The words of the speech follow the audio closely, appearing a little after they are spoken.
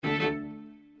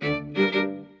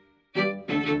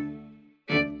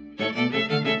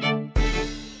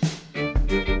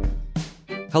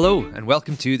Hello and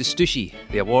welcome to The Stooshy,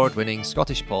 the award-winning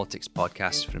Scottish politics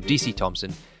podcast from DC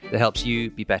Thomson that helps you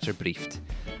be better briefed.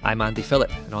 I'm Andy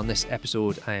Phillip, and on this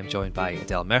episode I am joined by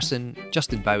Adele Merson,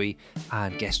 Justin Bowie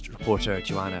and guest reporter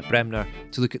Joanna Bremner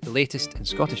to look at the latest in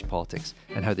Scottish politics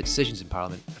and how the decisions in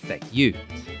Parliament affect you.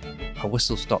 A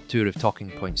whistle-stop tour of talking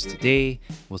points today.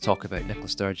 We'll talk about Nicola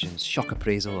Sturgeon's shock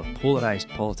appraisal of polarised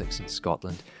politics in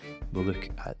Scotland. We'll look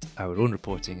at our own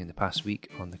reporting in the past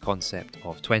week on the concept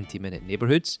of 20-minute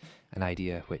neighbourhoods, an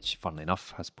idea which, funnily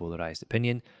enough, has polarised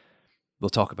opinion. We'll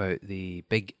talk about the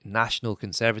big National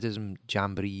Conservatism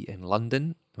jamboree in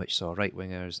London, which saw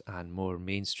right-wingers and more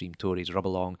mainstream Tories rub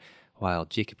along, while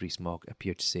Jacob Rees Mogg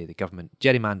appeared to say the government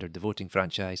gerrymandered the voting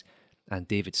franchise, and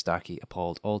David Starkey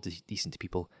appalled all decent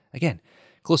people again.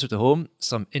 Closer to home,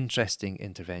 some interesting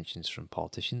interventions from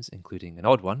politicians, including an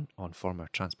odd one on former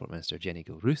Transport Minister Jenny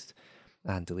Gilruth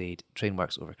and delayed train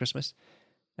works over Christmas.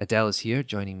 Adele is here,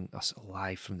 joining us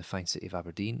live from the fine city of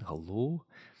Aberdeen. Hello.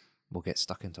 We'll get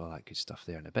stuck into all that good stuff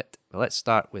there in a bit. But let's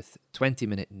start with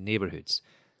 20-minute neighbourhoods.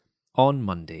 On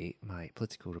Monday, my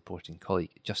political reporting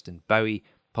colleague Justin Bowie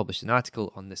published an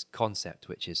article on this concept,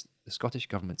 which is the Scottish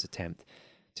Government's attempt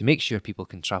to make sure people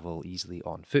can travel easily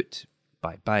on foot,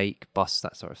 by bike, bus,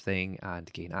 that sort of thing,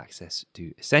 and gain access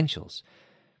to essentials.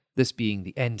 This being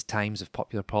the end times of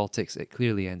popular politics, it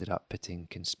clearly ended up pitting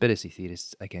conspiracy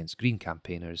theorists against Green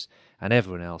campaigners and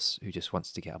everyone else who just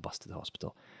wants to get a bus to the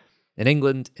hospital. In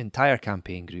England, entire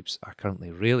campaign groups are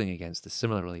currently railing against the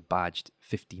similarly badged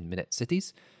 15-minute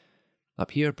cities.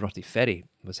 Up here, Broughty Ferry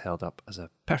was held up as a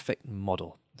perfect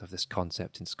model of this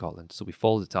concept in Scotland, so we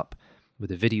followed it up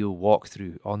with a video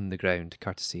walkthrough on the ground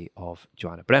courtesy of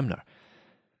Joanna Bremner.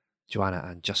 Joanna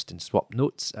and Justin swapped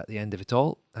notes at the end of it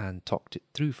all and talked it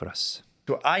through for us.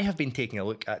 So I have been taking a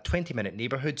look at 20-minute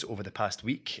neighbourhoods over the past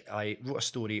week. I wrote a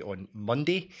story on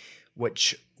Monday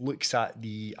which looks at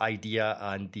the idea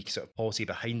and the sort of policy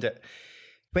behind it.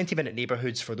 20-minute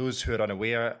neighbourhoods, for those who are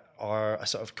unaware, are a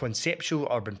sort of conceptual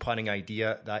urban planning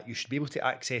idea that you should be able to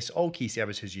access all key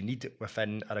services you need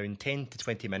within around 10 to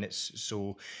 20 minutes.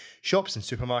 So shops and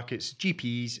supermarkets,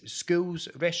 GPs, schools,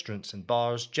 restaurants and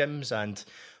bars, gyms and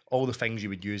all the things you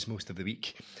would use most of the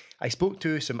week. I spoke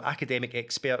to some academic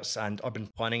experts and urban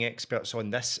planning experts on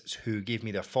this who gave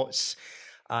me their thoughts.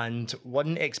 And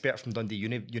one expert from Dundee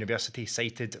University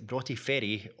cited Broughty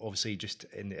Ferry, obviously just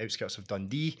in the outskirts of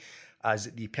Dundee, as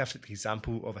the perfect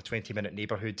example of a 20-minute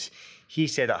neighbourhood. He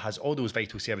said it has all those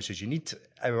vital services you need.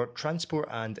 Our transport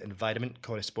and environment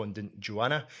correspondent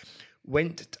Joanna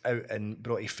went out in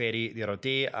Broughty Ferry the other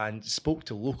day and spoke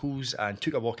to locals and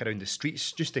took a walk around the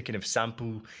streets just to kind of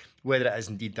sample whether it is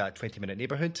indeed that 20-minute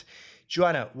neighbourhood.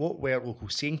 Joanna, what were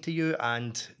locals saying to you,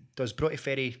 and does Broughty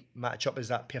Ferry match up as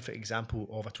that perfect example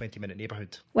of a 20-minute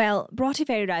neighbourhood? Well, Broughty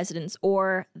Ferry residents,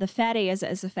 or the Ferry as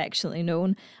it is affectionately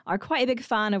known, are quite a big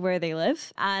fan of where they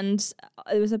live, and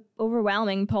there was an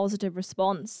overwhelming positive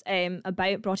response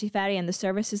about Broughty Ferry and the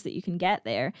services that you can get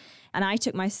there. And I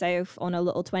took myself on a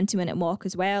little 20-minute walk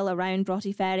as well around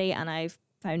Broughty Ferry, and I've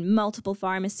found multiple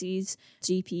pharmacies,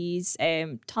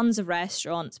 GPs, tons of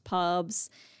restaurants, pubs,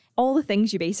 all the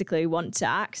things you basically want to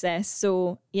access.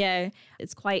 So yeah,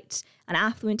 it's quite an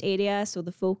affluent area, so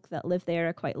the folk that live there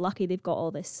are quite lucky they've got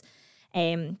all this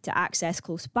to access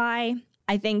close by.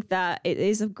 I think that it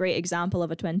is a great example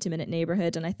of a 20-minute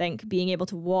neighbourhood, and I think being able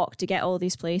to walk to get all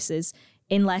these places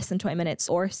in less than 20 minutes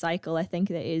or cycle, I think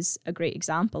that is a great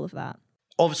example of that.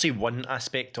 Obviously, one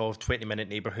aspect of 20-minute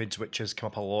neighbourhoods which has come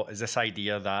up a lot is this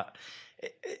idea that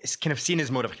it's kind of seen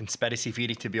as more of a conspiracy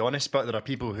theory, to be honest, but there are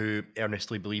people who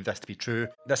earnestly believe this to be true.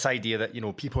 This idea that, you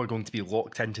know, people are going to be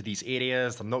locked into these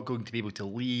areas, they're not going to be able to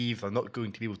leave, they're not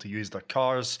going to be able to use their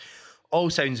cars. All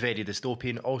sounds very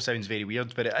dystopian, all sounds very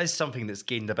weird, but it is something that's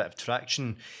gained a bit of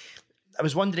traction. I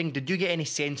was wondering, did you get any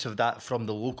sense of that from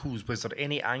the locals? Was there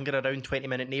any anger around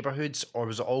 20-minute neighbourhoods, or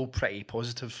was it all pretty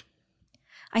positive?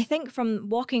 I think from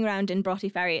walking around in Broughty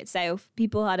Ferry itself,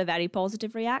 people had a very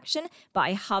positive reaction, but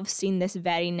I have seen this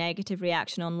very negative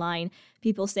reaction online.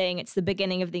 People saying it's the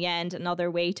beginning of the end, another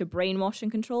way to brainwash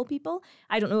and control people.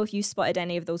 I don't know if you spotted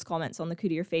any of those comments on the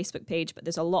Courier Facebook page, but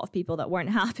there's a lot of people that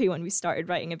weren't happy when we started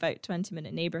writing about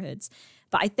 20-minute neighbourhoods.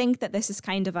 But I think that this is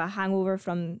kind of a hangover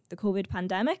from the COVID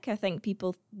pandemic. I think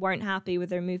people weren't happy with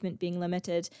their movement being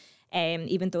limited,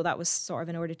 even though that was sort of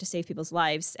in order to save people's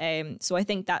lives. So I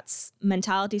think that's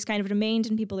mentality's kind of remained,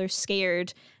 and people are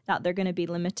scared that they're going to be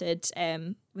limited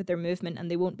with their movement and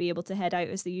they won't be able to head out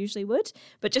as they usually would.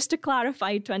 But just to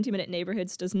clarify, 20-minute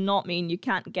neighbourhoods does not mean you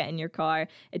can't get in your car.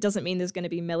 It doesn't mean there's going to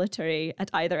be military at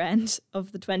either end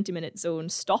of the 20-minute zone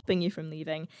stopping you from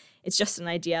leaving. It's just an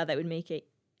idea that would make it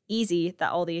easy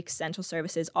that all the essential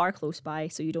services are close by,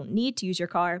 so you don't need to use your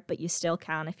car, but you still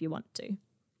can if you want to.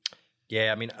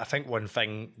 Yeah, I mean, I think one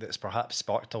thing that's perhaps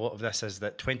sparked a lot of this is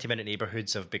that 20-minute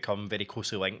neighbourhoods have become very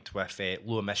closely linked with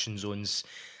low emission zones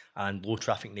and low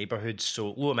traffic neighbourhoods.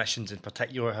 So low emissions in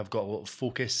particular have got a lot of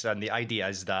focus, and the idea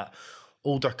is that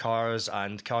older cars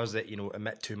and cars that,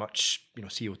 emit too much,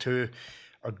 CO2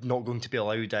 are not going to be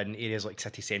allowed in areas like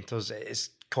city centres.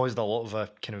 It's caused a lot of a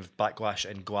kind of backlash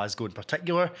in Glasgow in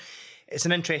particular. It's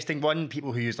an interesting one.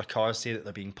 People who use their cars say that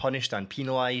they're being punished and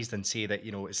penalised, and say that,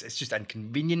 it's just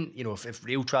inconvenient. If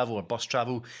rail travel or bus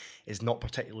travel is not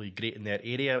particularly great in their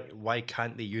area, why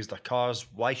can't they use their cars?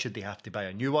 Why should they have to buy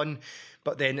a new one?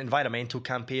 But then environmental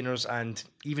campaigners and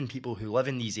even people who live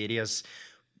in these areas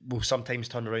will sometimes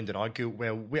turn around and argue,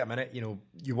 well, wait a minute,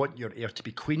 you want your air to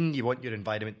be clean, you want your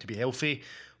environment to be healthy.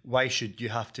 Why should you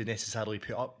have to necessarily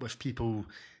put up with people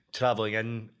travelling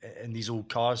in these old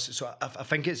cars? So I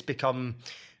think it's become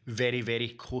very, very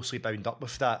closely bound up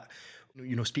with that.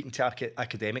 Speaking to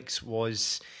academics,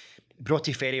 was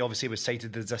Broughty Ferry obviously was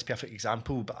cited as this perfect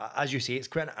example, but as you say, it's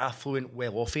quite an affluent,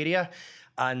 well-off area,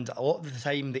 and a lot of the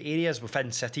time the areas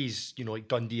within cities, like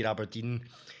Dundee or Aberdeen,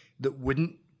 that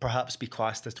wouldn't perhaps be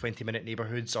classed as 20-minute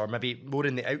neighbourhoods, or maybe more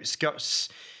in the outskirts,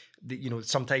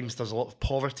 sometimes there's a lot of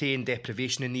poverty and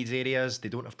deprivation in these areas. They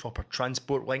don't have proper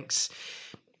transport links.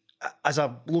 As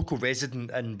a local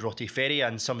resident in Broughty Ferry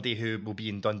and somebody who will be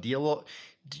in Dundee a lot,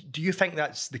 do you think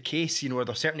that's the case? Are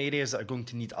there certain areas that are going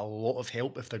to need a lot of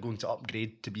help if they're going to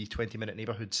upgrade to be 20-minute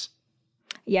neighbourhoods?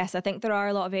 Yes, I think there are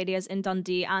a lot of areas in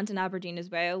Dundee and in Aberdeen as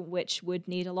well, which would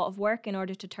need a lot of work in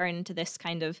order to turn into this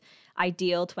kind of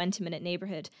ideal 20-minute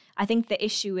neighbourhood. I think the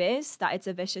issue is that it's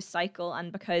a vicious cycle,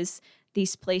 and because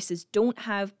these places don't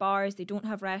have bars, they don't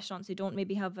have restaurants, they don't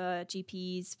maybe have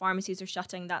GPs, pharmacies are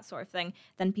shutting, that sort of thing,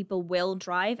 then people will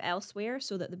drive elsewhere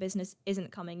so that the business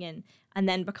isn't coming in. And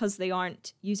then because they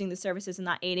aren't using the services in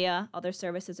that area, other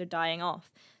services are dying off.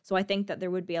 So I think that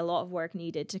there would be a lot of work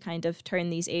needed to kind of turn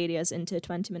these areas into a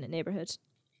 20-minute neighbourhood.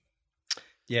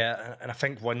 Yeah, and I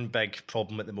think one big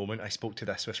problem at the moment, I spoke to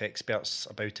this with experts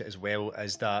about it as well,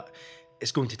 is that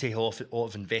it's going to take a lot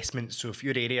of investment. So if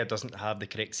your area doesn't have the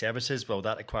correct services, well,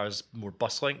 that requires more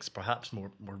bus links, perhaps more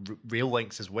rail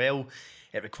links as well.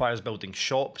 It requires building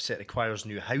shops. It requires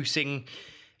new housing.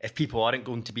 If people aren't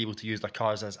going to be able to use their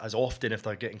cars as often, if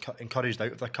they're getting encouraged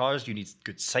out of their cars, you need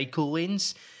good cycle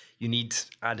lanes. You need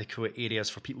adequate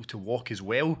areas for people to walk as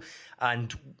well.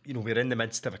 And, we're in the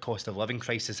midst of a cost of living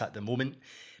crisis at the moment.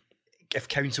 If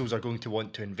councils are going to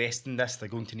want to invest in this, they're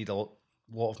going to need a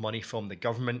lot of money from the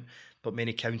government, but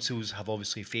many councils have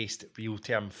obviously faced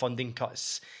real-term funding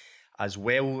cuts as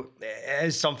well. It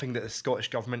is something that the Scottish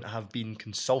Government have been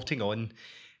consulting on.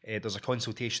 There's a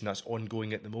consultation that's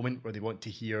ongoing at the moment where they want to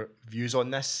hear views on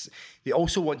this. They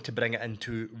also want to bring it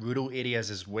into rural areas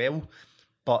as well,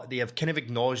 but they have kind of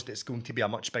acknowledged it's going to be a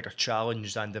much bigger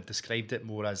challenge, and they've described it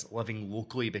more as living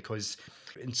locally, because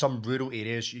in some rural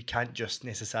areas you can't just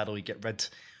necessarily get rid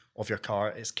of your car.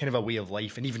 It's kind of a way of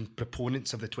life, and even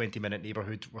proponents of the 20-minute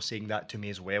neighbourhood were saying that to me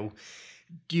as well.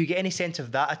 Do you get any sense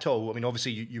of that at all? I mean,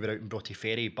 obviously you were out in Broughty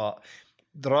Ferry, but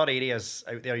there are areas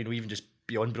out there, even just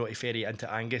beyond Broughty Ferry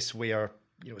into Angus, where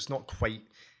it's not quite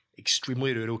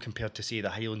extremely rural compared to, say, the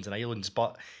Highlands and Islands,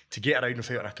 but to get around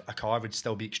without a car would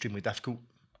still be extremely difficult.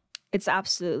 It's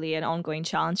absolutely an ongoing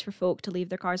challenge for folk to leave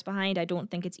their cars behind. I don't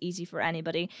think it's easy for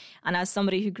anybody. And as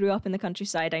somebody who grew up in the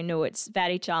countryside, I know it's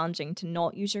very challenging to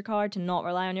not use your car, to not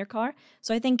rely on your car.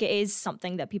 So I think it is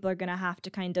something that people are going to have to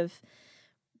kind of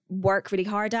work really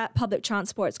hard at. Public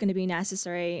transport is going to be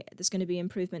necessary. There's going to be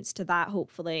improvements to that,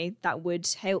 hopefully, that would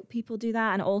help people do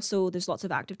that. And also there's lots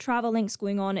of active travel links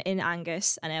going on in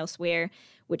Angus and elsewhere,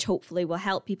 which hopefully will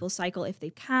help people cycle if they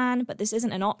can. But this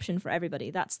isn't an option for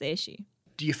everybody. That's the issue.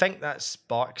 Do you think that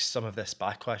sparks some of this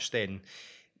backlash then?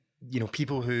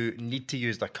 People who need to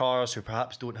use their cars, who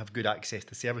perhaps don't have good access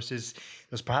to services.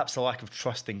 There's perhaps a lack of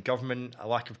trust in government, a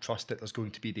lack of trust that there's going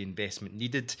to be the investment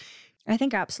needed. I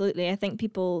think absolutely. I think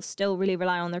people still really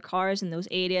rely on their cars in those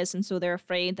areas, and so they're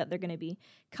afraid that they're going to be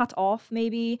cut off,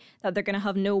 maybe, that they're going to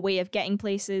have no way of getting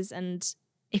places, and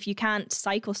if you can't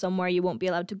cycle somewhere, you won't be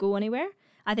allowed to go anywhere.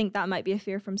 I think that might be a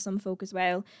fear from some folk as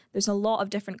well. There's a lot of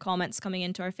different comments coming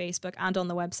into our Facebook and on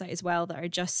the website as well that are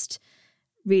just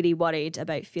really worried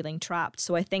about feeling trapped.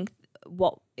 So I think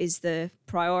what is the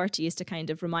priority is to kind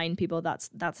of remind people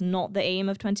that's not the aim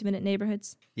of 20-minute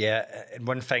neighbourhoods. Yeah, and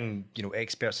one thing,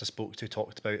 experts I spoke to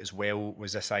talked about as well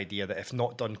was this idea that if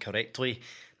not done correctly,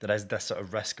 there is this sort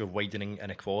of risk of widening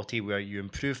inequality where you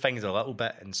improve things a little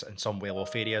bit in some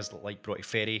well-off areas like Broughty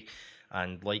Ferry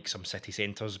and like some city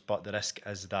centres, but the risk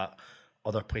is that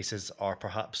other places are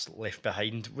perhaps left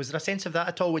behind. Was there a sense of that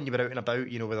at all when you were out and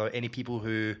about? Were there any people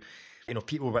who,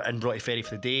 people were in Broughty Ferry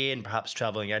for the day and perhaps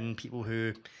travelling in, people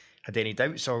who had any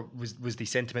doubts, or was the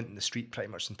sentiment in the street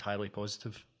pretty much entirely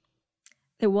positive?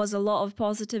 There was a lot of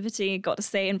positivity, got to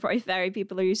say, in Broughty Ferry.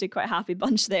 People are usually quite a happy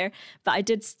bunch there. But I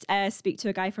did speak to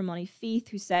a guy from Montefieth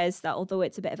who says that although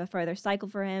it's a bit of a further cycle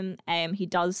for him, he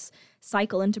does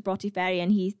cycle into Broughty Ferry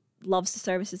and he loves the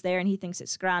services there and he thinks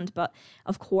it's grand. But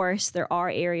of course, there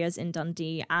are areas in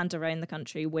Dundee and around the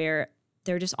country where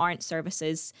there just aren't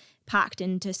services packed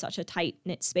into such a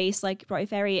tight-knit space like Broughty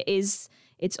Ferry. It is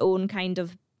its own kind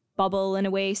of bubble in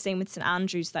a way. Same with St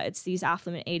Andrews, that it's these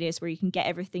affluent areas where you can get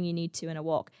everything you need to in a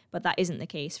walk, but that isn't the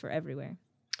case for everywhere.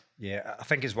 Yeah, I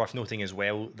think it's worth noting as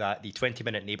well that the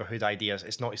 20-minute neighbourhood idea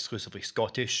is not exclusively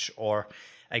Scottish or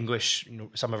English.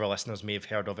 Some of our listeners may have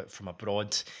heard of it from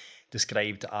abroad,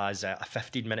 described as a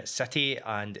 15-minute city,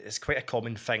 and it's quite a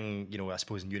common thing, I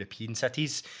suppose, in European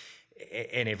cities.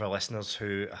 Any of our listeners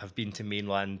who have been to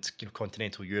mainland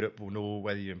continental Europe will know,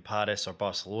 whether you're in Paris or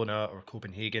Barcelona or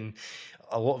Copenhagen,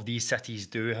 a lot of these cities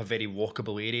do have very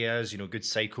walkable areas, good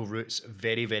cycle routes,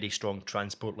 very, very strong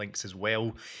transport links as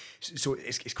well. So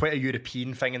it's quite a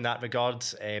European thing in that regard.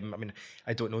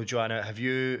 I don't know, Joanna, have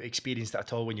you experienced that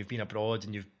at all when you've been abroad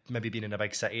and you've maybe been in a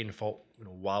big city and thought,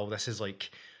 wow, this is like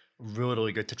really,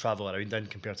 really good to travel around in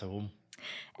compared to home?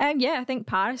 Yeah, I think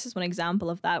Paris is one example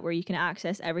of that, where you can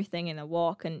access everything in a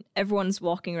walk, and everyone's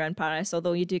walking around Paris,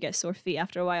 although you do get sore feet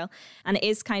after a while, and it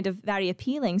is kind of very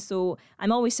appealing. So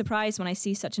I'm always surprised when I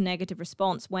see such a negative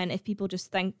response, when if people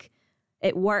just think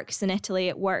it works in Italy,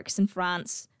 it works in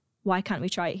France, why can't we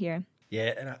try it here?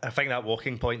 Yeah, and I think that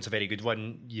walking point's a very good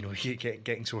one, you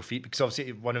getting sore feet, because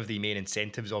obviously one of the main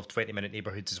incentives of 20-minute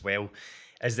neighbourhoods as well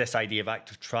is this idea of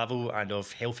active travel and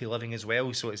of healthy living as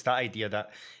well. So it's that idea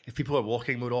that if people are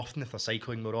walking more often, if they're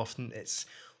cycling more often, it's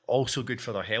also good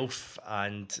for their health,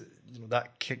 and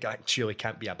that actually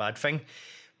can't be a bad thing.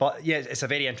 But yeah, it's a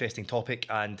very interesting topic,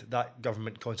 and that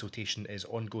government consultation is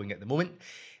ongoing at the moment.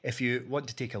 If you want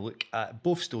to take a look at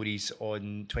both stories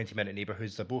on 20-minute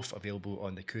neighbourhoods, they're both available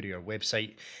on the Courier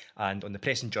website, and on the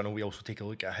Press and Journal we also take a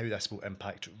look at how this will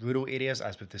impact rural areas,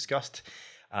 as we've discussed.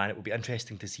 And it will be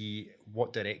interesting to see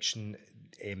what direction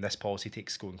this policy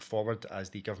takes going forward as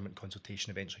the government consultation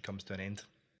eventually comes to an end.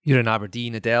 You're in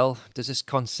Aberdeen, Adele. Does this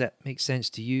concept make sense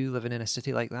to you, living in a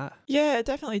city like that? Yeah, it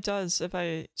definitely does. If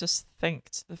I just think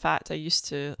to the fact I used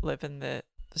to live in the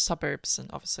suburbs, and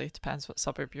obviously it depends what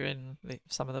suburb you're in.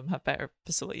 Some of them have better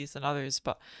facilities than others,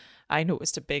 but I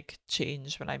noticed a big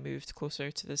change when I moved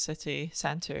closer to the city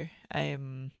centre,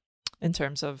 in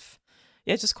terms of,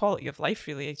 just quality of life,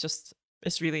 really.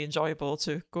 It's really enjoyable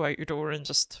to go out your door and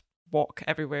just walk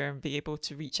everywhere and be able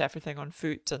to reach everything on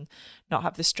foot and not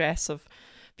have the stress of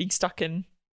being stuck in.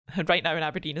 And right now in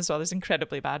Aberdeen as well, there's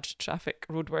incredibly bad traffic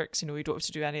roadworks. You don't have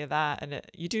to do any of that, and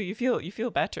you feel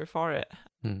better for it.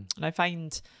 And I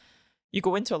find you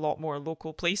go into a lot more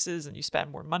local places and you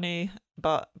spend more money.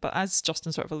 But as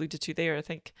Justin sort of alluded to there, I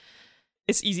think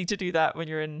it's easy to do that when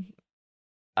you're in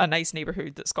a nice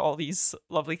neighbourhood that's got all these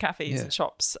lovely cafes and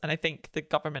shops. And I think the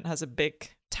government has a big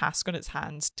task on its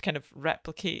hands to kind of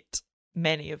replicate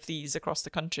many of these across the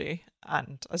country.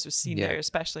 And as we've seen there,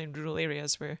 especially in rural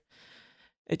areas where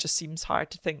it just seems hard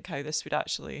to think how this would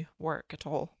actually work at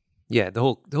all. Yeah, the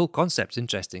whole concept's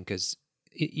interesting, because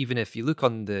even if you look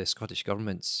on the Scottish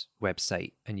Government's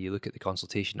website and you look at the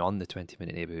consultation on the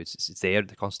 20-minute neighbourhoods, it's there.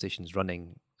 The consultation is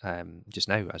running just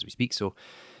now as we speak, so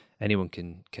anyone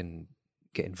can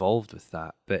get involved with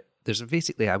that. But there's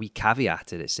basically a wee caveat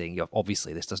to it saying,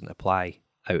 obviously this doesn't apply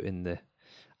out in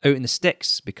the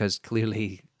sticks, because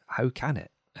clearly, how can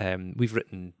it? We've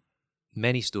written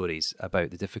many stories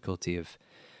about the difficulty of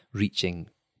reaching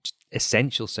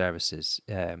essential services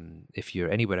if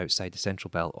you're anywhere outside the Central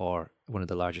Belt or one of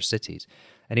the larger cities.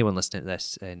 Anyone listening to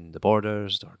this in the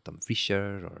Borders or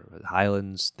Dumfriesshire or the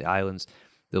Highlands, the Islands,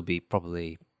 they'll be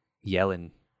probably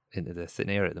yelling into the thin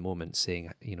air at the moment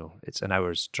saying, it's an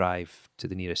hour's drive to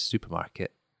the nearest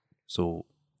supermarket, and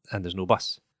there's no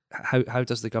bus. How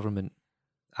does the government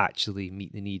actually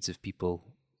meet the needs of people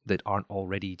that aren't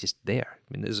already just there?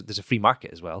 I mean, there's a free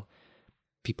market as well.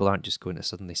 People aren't just going to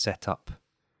suddenly set up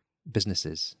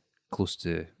businesses close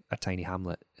to a tiny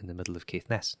hamlet in the middle of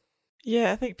Caithness.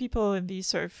 Yeah, I think people in these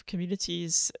sort of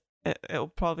communities it'll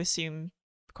probably seem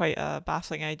quite a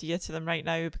baffling idea to them right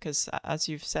now, because as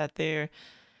you've said there,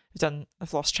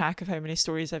 I've lost track of how many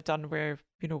stories I've done where,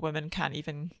 women can't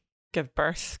even give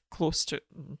birth close to,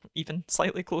 even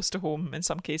slightly close to home in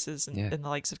some cases, in the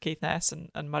likes of Caithness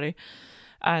and Murray.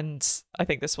 And I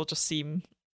think this will just seem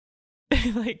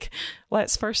like,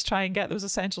 let's first try and get those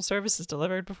essential services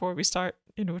delivered before we start,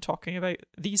 talking about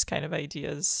these kind of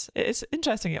ideas. It's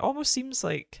interesting. It almost seems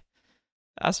like,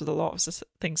 as with a lot of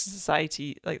things in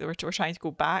society, like we're trying to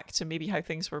go back to maybe how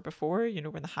things were before,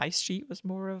 when the high street was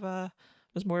more of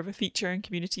a feature in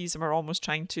communities, and we're almost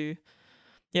trying to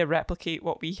replicate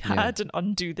what we had and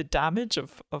undo the damage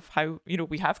of how,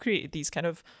 we have created these kind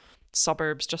of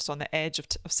suburbs just on the edge of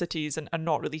cities and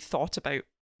not really thought about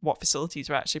what facilities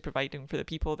we're actually providing for the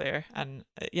people there. And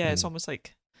it's almost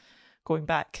like going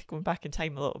back in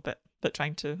time a little bit, but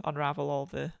trying to unravel all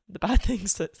the bad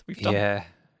things that we've done.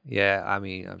 Yeah, I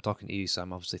mean, I'm talking to you, so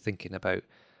I'm obviously thinking about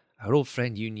our old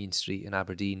friend Union Street in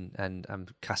Aberdeen, and I'm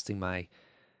casting my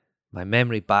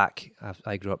memory back.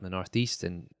 I grew up in the northeast,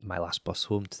 and my last bus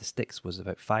home to the sticks was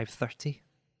about 5:30.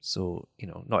 So,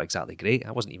 not exactly great.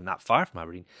 I wasn't even that far from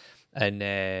Aberdeen. And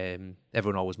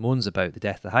everyone always moans about the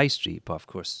death of the high street. But of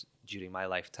course, during my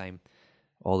lifetime,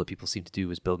 all that people seem to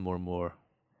do is build more and more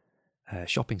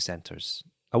shopping centres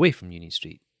away from Union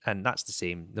Street. And that's the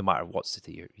same no matter what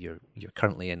city you're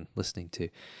currently in listening to.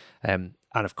 And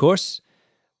of course,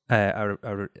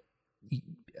 our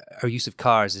use of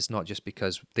cars is not just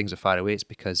because things are far away. It's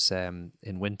because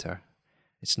in winter,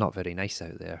 it's not very nice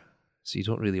out there. So you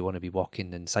don't really want to be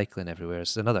walking and cycling everywhere.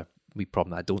 It's another wee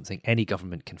problem that I don't think any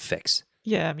government can fix.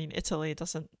 Yeah, I mean, Italy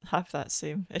doesn't have that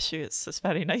same issue. It's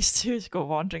very nice to go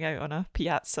wandering out on a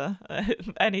piazza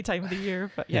any time of the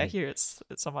year. But here it's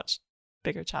a much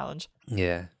bigger challenge.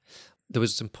 Yeah. There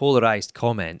was some polarised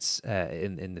comments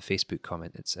in the Facebook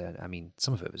comment.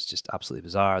 Some of it was just absolutely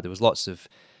bizarre. There was lots of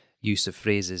use of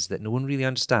phrases that no one really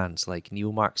understands, like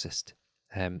neo-Marxist.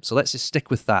 So let's just stick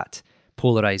with that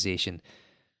polarisation,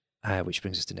 which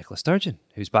brings us to Nicola Sturgeon,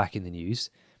 who's back in the news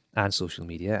and social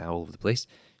media all over the place.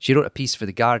 She wrote a piece for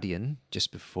The Guardian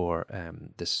just before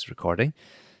this recording,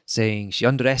 saying she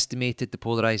underestimated the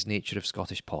polarised nature of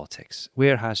Scottish politics.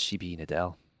 Where has she been,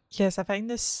 Adele? Yes, I find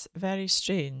this very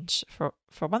strange.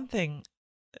 For one thing,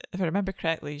 if I remember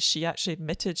correctly, she actually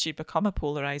admitted she'd become a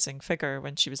polarising figure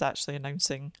when she was actually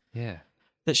announcing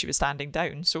that she was standing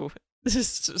down. So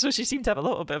she seemed to have a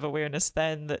little bit of awareness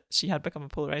then that she had become a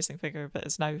polarising figure, but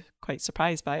is now quite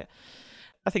surprised by it.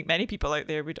 I think many people out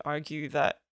there would argue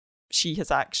that she has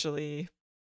actually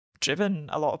driven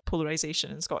a lot of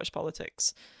polarisation in Scottish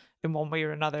politics in one way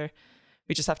or another.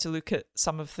 We just have to look at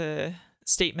some of the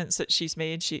statements that she's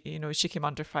made. She came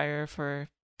under fire for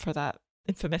that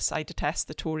infamous "I detest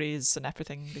the Tories and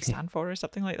everything they stand for" or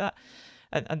something like that.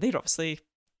 And they're obviously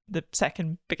the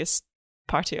second biggest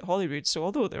party at Holyrood. So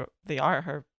although they are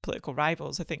her political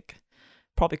rivals, I think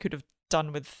probably could have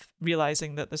done with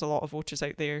realising that there's a lot of voters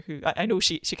out there who, I know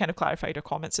she kind of clarified her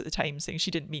comments at the time saying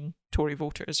she didn't mean Tory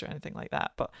voters or anything like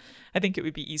that, but I think it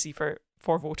would be easy for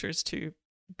voters to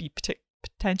be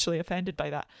potentially offended by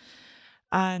that.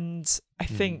 And I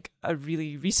think a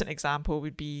really recent example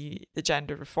would be the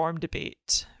gender reform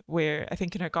debate, where I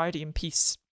think in her Guardian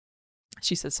piece,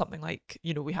 she said something like,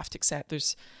 we have to accept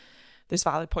there's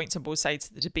valid points on both sides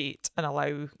of the debate and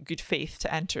allow good faith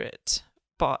to enter it.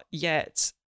 But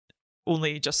yet,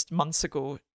 only just months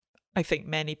ago, I think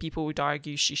many people would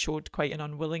argue she showed quite an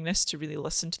unwillingness to really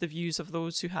listen to the views of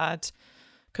those who had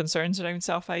concerns around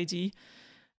self-ID.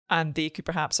 And they could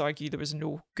perhaps argue there was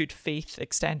no good faith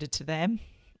extended to them,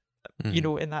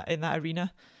 in that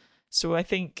arena. So I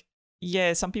think,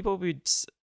 some people would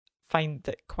find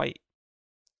that quite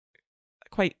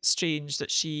strange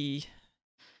that she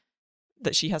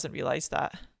hasn't realised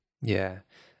that.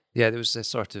 Yeah, there was a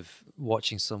sort of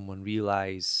watching someone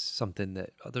realise something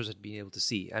that others had been able to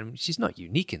see. And she's not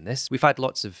unique in this. We've had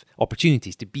lots of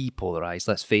opportunities to be polarised,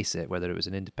 let's face it, whether it was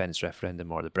an independence referendum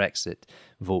or the Brexit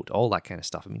vote, all that kind of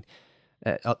stuff. I mean,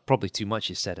 probably too much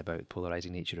is said about the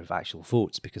polarising nature of actual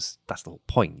votes, because that's the whole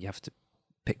point. You have to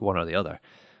pick one or the other.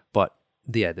 But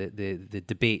the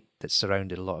debate that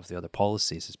surrounded a lot of the other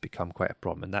policies has become quite a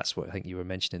problem. And that's what I think you were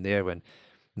mentioning there when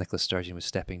Nicola Sturgeon was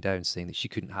stepping down, saying that she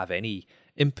couldn't have any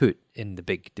input in the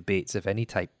big debates of any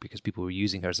type because people were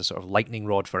using her as a sort of lightning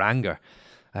rod for anger.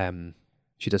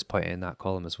 She does point out in that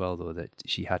column as well, though, that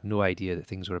she had no idea that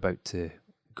things were about to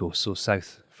go so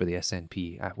south for the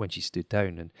SNP when she stood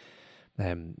down.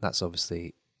 And that's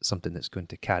obviously something that's going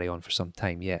to carry on for some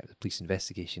time yet. The police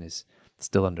investigation is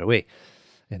still underway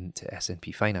into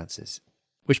SNP finances.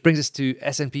 Which brings us to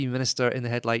SNP Minister in the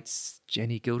headlights,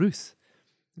 Jenny Gilruth.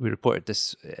 We reported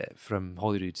this from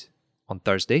Holyrood on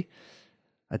Thursday.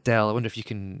 Adele, I wonder if you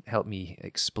can help me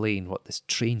explain what this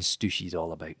train stooshy is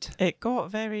all about. It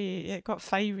got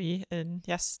fiery in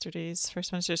yesterday's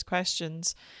First Minister's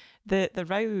questions. The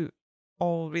row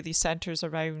all really centres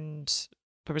around,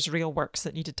 there was rail works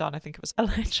that needed done. I think it was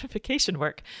electrification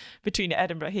work between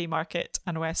Edinburgh Haymarket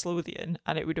and West Lothian,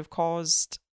 and it would have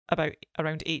caused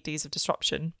around 8 days of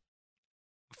disruption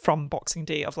from Boxing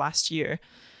Day of last year.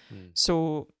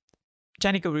 So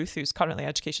Jenny Gilruth, who's currently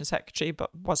Education Secretary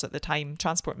but was at the time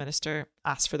Transport Minister,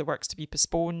 asked for the works to be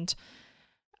postponed,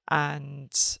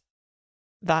 and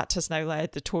that has now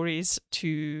led the Tories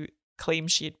to claim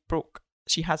she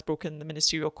has broken the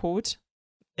ministerial code.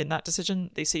 In that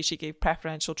decision, they say she gave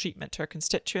preferential treatment to her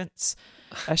constituents.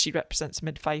 She represents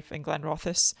Mid-Fife and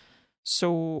Glenrothes.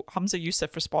 So Humza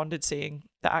Yousaf responded saying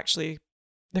that actually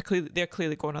they're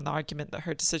clearly going on the argument that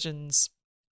her decisions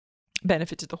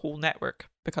benefited the whole network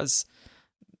because,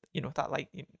 that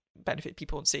benefit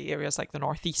people in, say, areas like the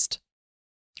Northeast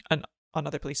and on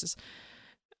other places.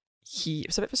 It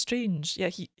was a bit of a strange,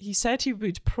 he said he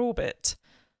would probe it,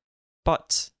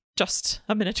 but just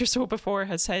a minute or so before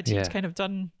has said he'd kind of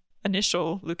done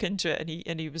initial look into it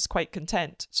and he was quite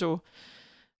content. So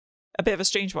a bit of a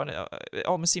strange one. It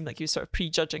almost seemed like he was sort of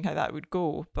prejudging how that would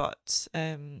go, but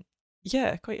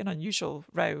quite an unusual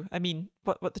row. I mean,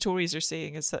 what the Tories are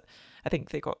saying is that I think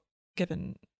they got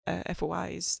given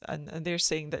FOIs and they're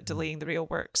saying that delaying the rail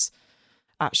works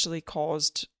actually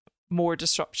caused more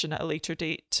disruption at a later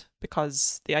date,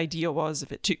 because the idea was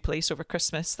if it took place over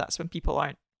Christmas, that's when people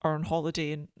are on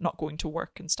holiday and not going to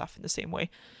work and stuff in the same way.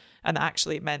 And that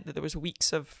actually meant that there was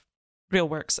weeks of rail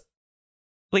works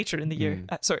later in the year,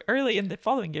 early in the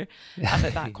following year, and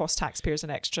that cost taxpayers an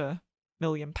extra £1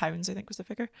 million, I think was the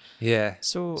figure. Yeah.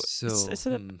 So it's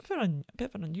a bit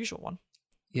of an unusual one.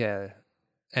 Yeah.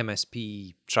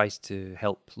 MSP tries to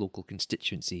help local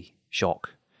constituency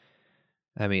shock.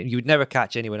 I mean, you would never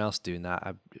catch anyone else doing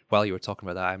that. While you were talking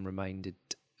about that, I'm reminded,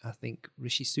 I think,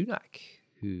 Rishi Sunak,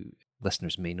 who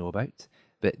listeners may know about,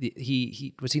 but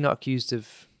he was he not accused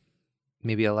of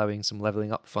maybe allowing some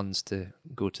levelling up funds to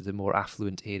go to the more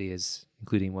affluent areas,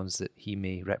 including ones that he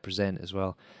may represent as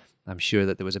well? I'm sure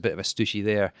that there was a bit of a stooshy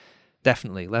there.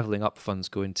 Definitely levelling up funds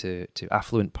going to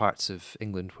affluent parts of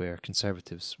England where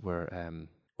Conservatives were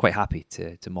quite happy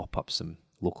to mop up some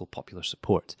local popular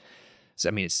support. So,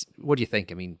 I mean, what do you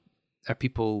think? I mean, are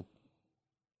people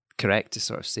correct to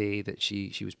sort of say that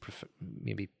she was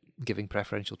maybe giving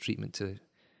preferential treatment to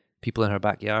people in her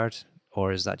backyard?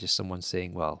 Or is that just someone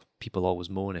saying, well, people always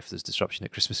moan if there's disruption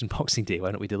at Christmas and Boxing Day,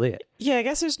 why don't we delay it? Yeah, I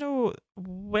guess there's no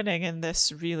winning in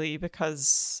this really,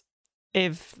 because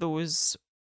if those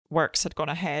works had gone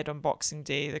ahead on Boxing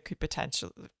Day, there could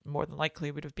potentially, more than likely,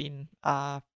 would have been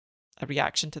a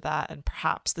reaction to that, and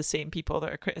perhaps the same people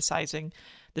that are criticising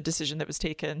the decision that was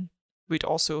taken would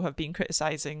also have been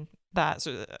criticising that.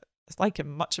 So it's like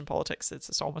much in politics,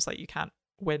 it's almost like you can't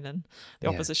win and the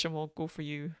opposition will go for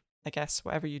you, I guess,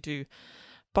 whatever you do.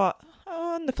 But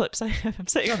on the flip side, I'm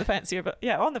sitting on the fence here, but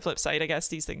yeah, on the flip side, I guess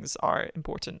these things are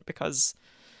important because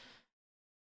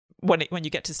when you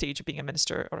get to the stage of being a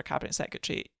minister or a cabinet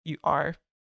secretary, you are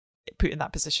put in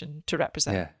that position to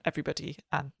represent everybody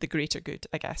and the greater good,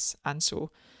 I guess. And so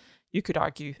you could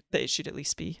argue that it should at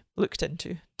least be looked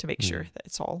into to make sure that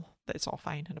it's all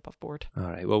fine and above board. All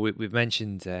right. Well, we've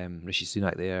mentioned Rishi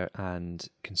Sunak there, and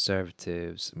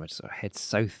Conservatives. We're sort of head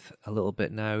south a little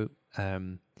bit now,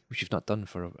 which we've not done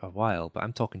for a while. But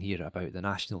I'm talking here about the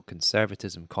National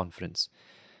Conservatism Conference,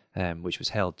 which was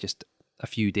held just a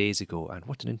few days ago. And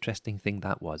what an interesting thing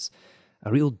that was.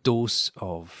 A real dose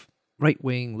of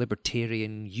right-wing,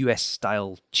 libertarian,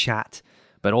 US-style chat,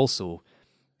 but also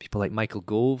people like Michael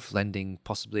Gove lending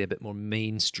possibly a bit more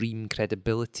mainstream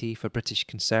credibility for British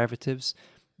Conservatives,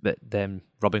 but then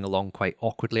rubbing along quite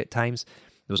awkwardly at times.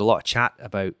 There was a lot of chat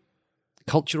about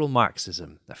cultural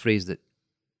Marxism, a phrase that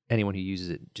anyone who uses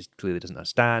it just clearly doesn't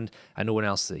understand, and no one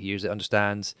else that hears it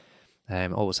understands.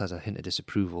 Always has a hint of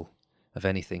disapproval of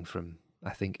anything from,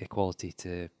 I think, equality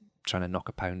to trying to knock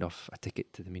a pound off a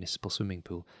ticket to the municipal swimming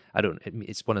pool.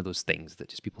 It's one of those things that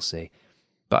just people say.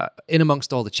 But in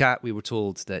amongst all the chat, we were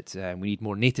told that we need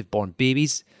more native-born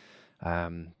babies.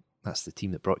 That's the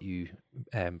team that brought you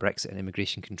Brexit and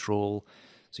immigration control.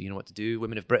 So you know what to do.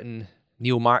 Women of Britain,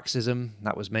 neo-Marxism,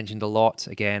 that was mentioned a lot.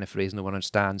 Again, a phrase no one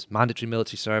understands. Mandatory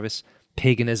military service,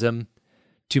 paganism,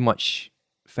 too much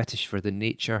fetish for the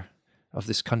nature of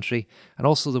this country. And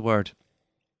also the word,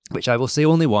 which I will say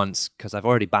only once, because I've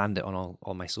already banned it on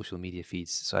all my social media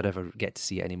feeds, so I never get to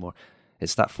see it anymore.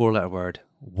 It's that 4-letter word,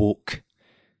 woke.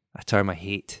 A term I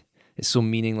hate. It's so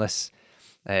meaningless.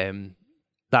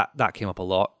 That came up a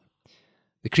lot.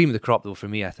 The cream of the crop, though, for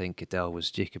me, I think, Adele,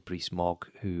 was Jacob Rees Mogg,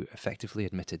 who effectively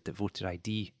admitted that voter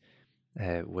ID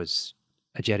was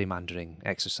a gerrymandering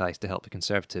exercise to help the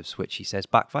Conservatives, which he says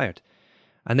backfired.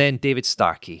 And then David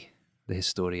Starkey, the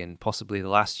historian, possibly the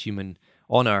last human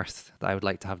on earth that I would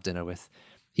like to have dinner with,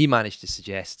 he managed to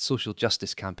suggest social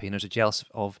justice campaigners are jealous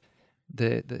of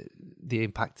the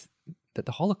impact that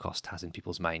the Holocaust has in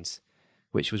people's minds,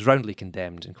 which was roundly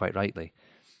condemned, and quite rightly.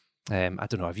 I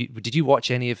don't know. Did you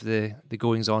watch any of the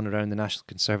goings on around the National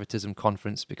Conservatism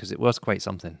conference? Because it was quite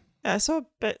something. Yeah, I saw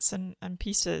bits and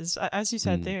pieces. As you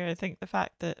said there, I think the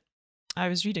fact that I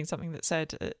was reading something that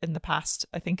said in the past,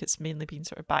 I think it's mainly been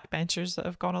sort of backbenchers that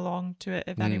have gone along to it,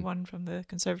 if anyone from the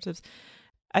Conservatives.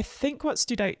 I think what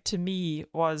stood out to me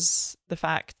was the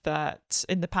fact that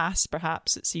in the past,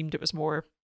 perhaps it seemed it was more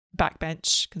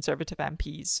backbench Conservative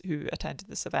MPs who attended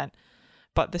this event.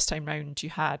 But this time round, you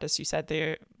had, as you said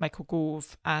there, Michael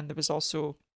Gove, and there was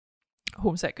also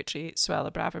Home Secretary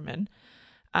Suella Braverman.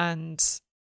 And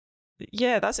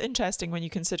yeah, that's interesting when you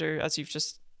consider, as you've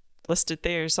just listed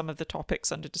there, some of the topics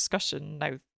under discussion.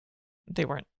 Now, they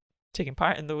weren't taking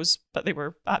part in those, but they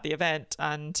were at the event.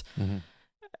 And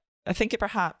I think it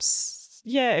perhaps,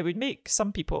 it would make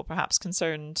some people perhaps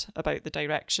concerned about the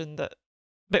direction that,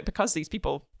 but because these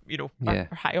people, are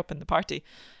high up in the party,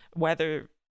 whether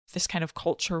this kind of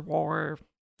culture war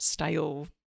style,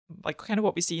 like kind of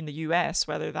what we see in the US,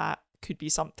 whether that could be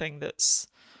something that's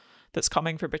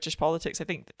coming for British politics. I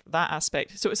think that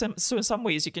aspect. So in some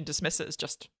ways you can dismiss it as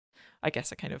just, I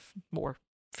guess, a kind of more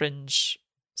fringe,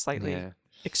 slightly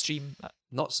extreme.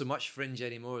 Not so much fringe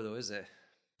anymore, though, is it?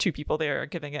 Two people there are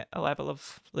giving it a level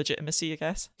of legitimacy, I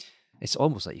guess. It's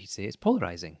almost like you could say it's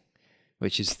polarising,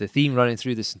 which is the theme running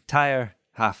through this entire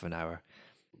half an hour.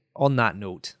 On that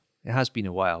note, it has been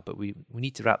a while, but we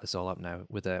need to wrap this all up now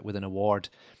with an award,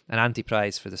 an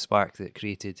anti-prize for the spark that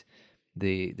created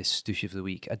the stoosh of the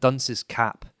week, a dunce's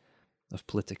cap of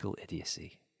political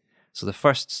idiocy. So the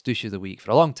first stoosh of the week for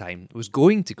a long time was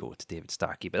going to go to David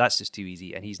Starkey, but that's just too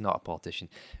easy, and he's not a politician.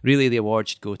 Really, the award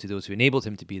should go to those who enabled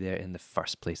him to be there in the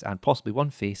first place, and possibly one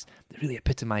face that really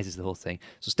epitomises the whole thing.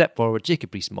 So step forward,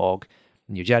 Jacob Rees Mogg,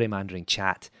 in your gerrymandering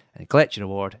chat, and collect your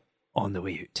award on the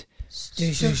way out.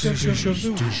 Stoosh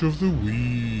of the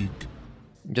week.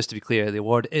 Just to be clear, the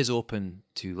award is open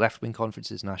to left-wing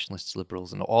conferences, nationalists,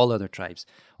 liberals, and all other tribes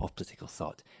of political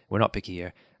thought. We're not picky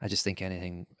here. I just think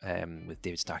anything with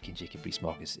David Starkey and Jacob Rees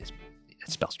Mogg it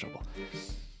spells trouble.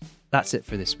 That's it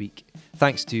for this week.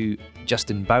 Thanks to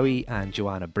Justin Bowie and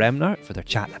Joanna Bremner for their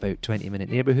chat about 20-minute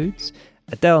neighbourhoods,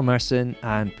 Adele Merson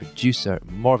and producer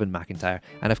Morven McIntyre,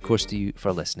 and of course to you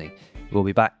for listening. We'll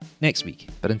be back next week,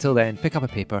 but until then, pick up a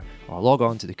paper or log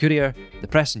on to the Courier, the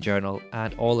Press and Journal,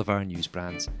 and all of our news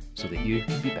brands so that you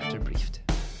can be better briefed.